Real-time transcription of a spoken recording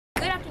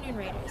afternoon,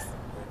 Raiders.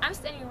 I'm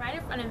standing right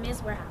in front of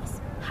Ms. Warehouse.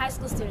 High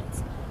school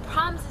students,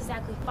 prom is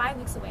exactly 5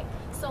 weeks away,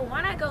 so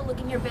why not go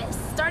looking your best,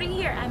 starting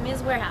here at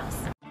Ms. Warehouse.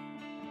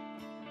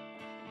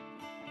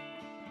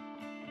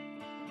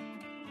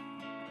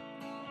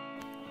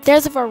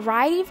 There's a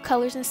variety of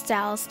colors and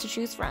styles to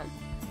choose from,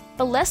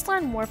 but let's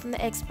learn more from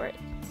the expert.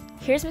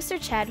 Here's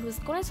Mr. Chad, who is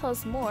going to tell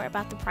us more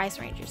about the price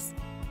ranges.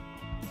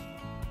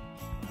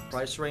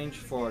 Price range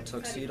for our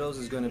tuxedos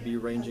is going to be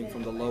ranging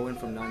from the low end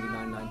from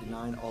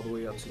 $99.99 all the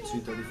way up to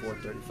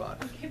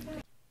 $234.35.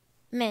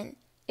 Men,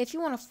 if you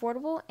want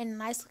affordable and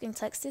nice looking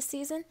tux this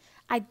season,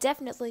 I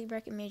definitely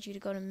recommend you to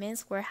go to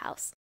Men's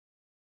Warehouse.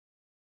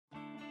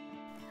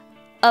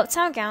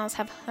 Uptown Gowns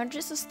have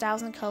hundreds of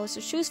styles and colors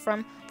to choose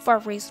from for a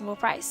reasonable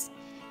price.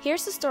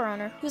 Here's the store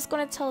owner, who's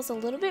going to tell us a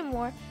little bit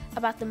more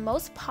about the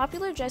most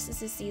popular dresses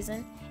this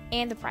season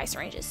and the price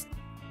ranges.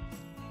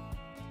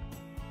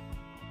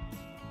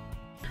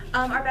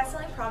 Our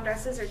best-selling prom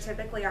dresses are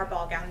typically our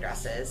ball gown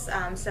dresses.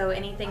 So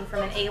anything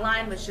from an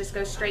A-line, which just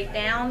goes straight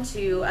down,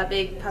 to a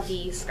big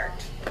puffy skirt.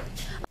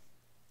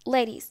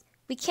 Ladies,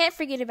 we can't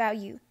forget about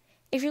you.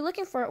 If you're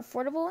looking for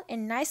affordable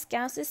and nice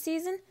gowns this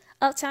season,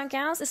 Uptown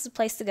Gowns is the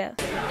place to go.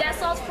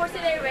 That's all for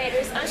today,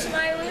 Raiders. I'm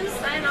Shemai Lou,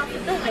 signing off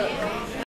with the hood.